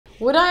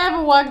Would I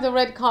ever walk the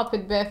red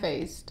carpet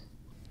barefaced?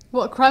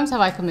 What crimes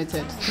have I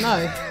committed?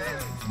 No.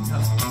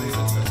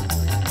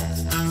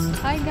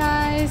 Hi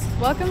guys,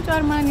 welcome to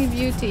Armani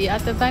Beauty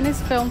at the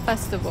Venice Film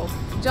Festival.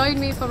 Join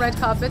me for red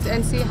carpet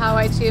and see how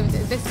I achieved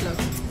this look.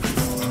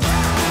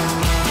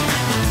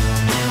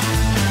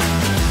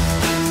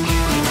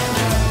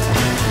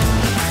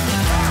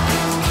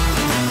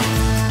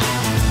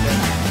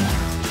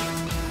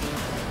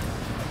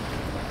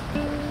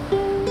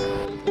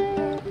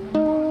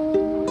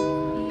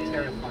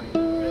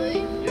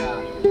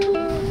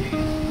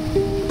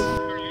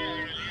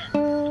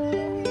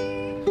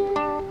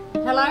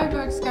 Hello,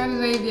 Vogue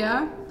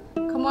Scandinavia.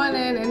 Come on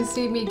in and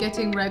see me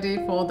getting ready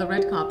for the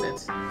red carpet.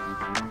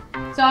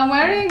 So I'm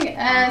wearing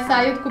a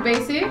Sayed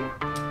Kubaisi.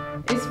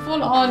 It's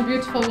full on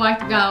beautiful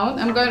white gown.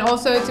 I'm going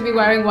also to be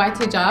wearing white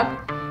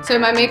hijab. So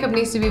my makeup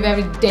needs to be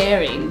very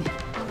daring.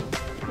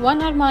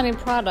 One Armani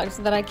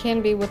product that I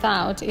can't be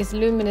without is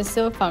Luminous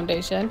Silk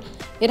Foundation.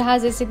 It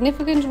has a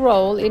significant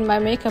role in my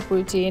makeup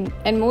routine,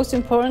 and most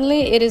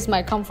importantly, it is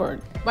my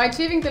comfort. By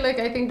achieving the look,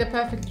 I think the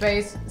perfect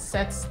base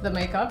sets the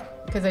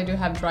makeup, because I do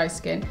have dry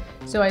skin,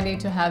 so I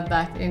need to have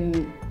that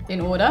in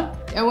order.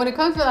 And when it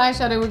comes to the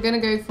eyeshadow, we're going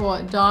to go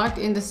for dark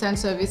in the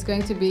sense of it's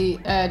going to be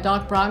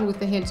dark brown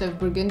with a hint of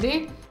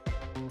burgundy.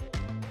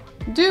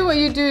 Do what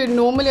you do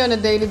normally on a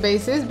daily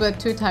basis,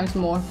 but 2 times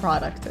more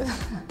product.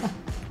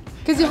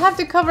 Because you have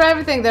to cover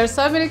everything. There are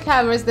so many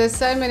cameras, there's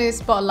so many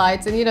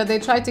spotlights, and you know, they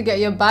try to get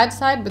your bad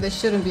side, but there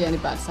shouldn't be any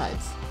bad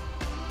sides.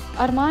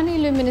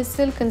 Armani Luminous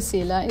Silk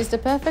Concealer is the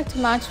perfect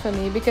match for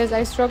me because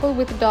I struggle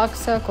with dark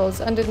circles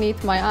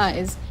underneath my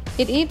eyes.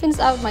 It evens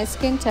out my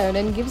skin tone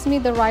and gives me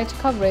the right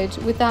coverage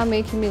without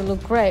making me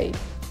look grey.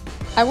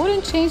 I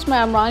wouldn't change my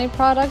Armani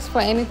products for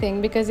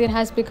anything because it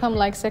has become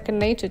like second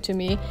nature to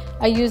me.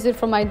 I use it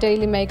for my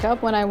daily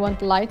makeup when I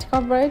want light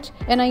coverage,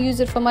 and I use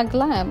it for my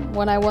glam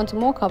when I want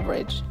more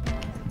coverage.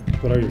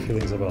 What are your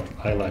feelings about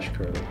eyelash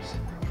curls?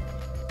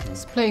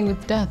 It's playing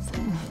with death.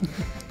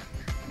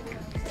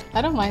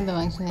 I don't mind them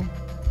actually.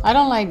 I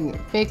don't like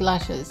fake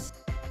lashes.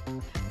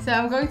 So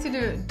I'm going to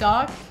do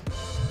dark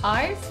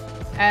eyes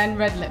and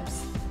red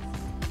lips.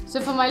 So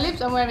for my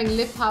lips, I'm wearing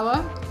Lip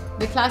Power.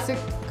 The classic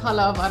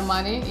color of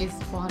Armani is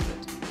 400.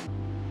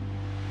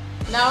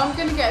 Now I'm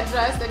going to get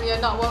dressed, and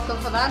you're not welcome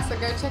for that, so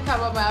go check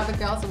out what my other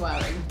girls are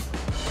wearing.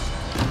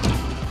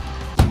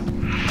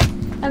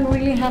 I'm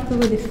really happy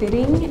with the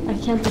fitting. I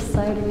can't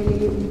decide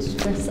really which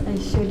dress I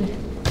should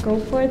go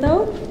for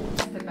though.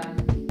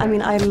 I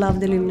mean, I love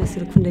the Luminous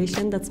Silk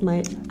Foundation. That's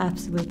my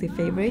absolutely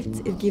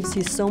favorite. It gives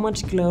you so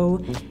much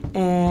glow,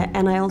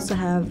 and I also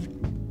have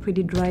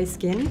pretty dry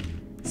skin.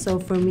 So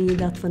for me,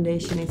 that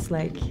foundation is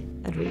like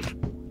a dream.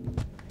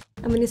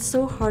 I mean, it's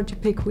so hard to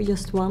pick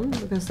just one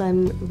because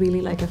I'm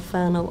really like a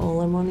fan of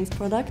all Armani's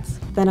products.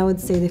 Then I would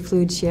say the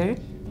Fluid Sheer.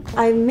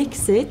 I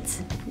mix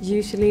it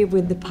usually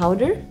with the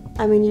powder.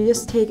 I mean, you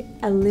just take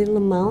a little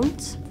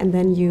amount and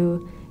then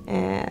you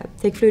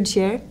take Fluid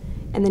Sheer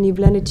and then you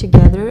blend it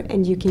together,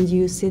 and you can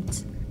use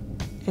it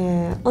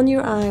on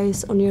your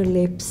eyes, on your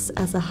lips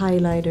as a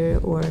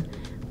highlighter or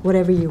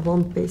whatever you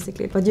want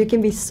basically. But you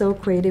can be so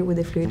creative with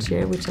the Fluid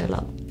Sheer, which I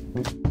love.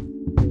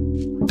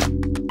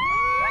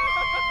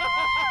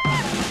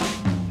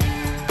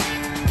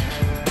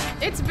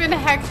 It's been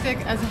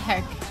hectic as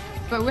heck,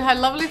 but we had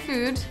lovely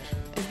food.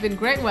 It's been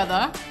great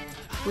weather.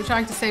 We're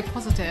trying to stay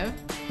positive.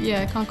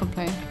 Yeah, I can't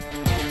complain.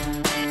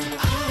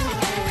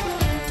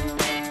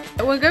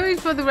 We're going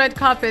for the red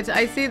carpet.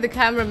 I see the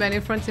cameramen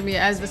in front of me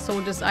as the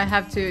soldiers I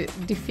have to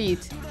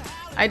defeat.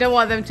 I don't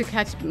want them to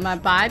catch my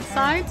bad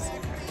sides.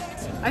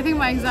 I think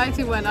my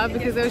anxiety went up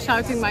because they were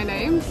shouting my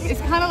name.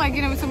 It's kind of like,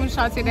 you know, when someone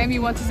shouts your name,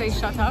 you want to say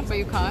shut up, but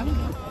you can't.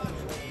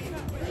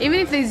 Even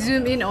if they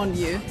zoom in on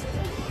you,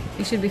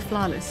 it should be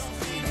flawless.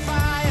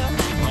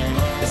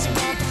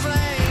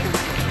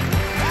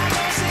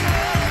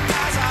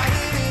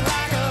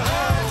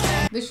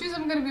 The shoes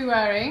I'm going to be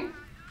wearing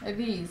are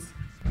these.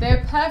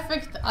 They're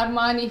perfect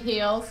Armani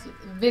heels,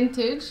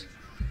 vintage.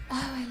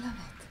 Oh, I love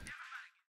it.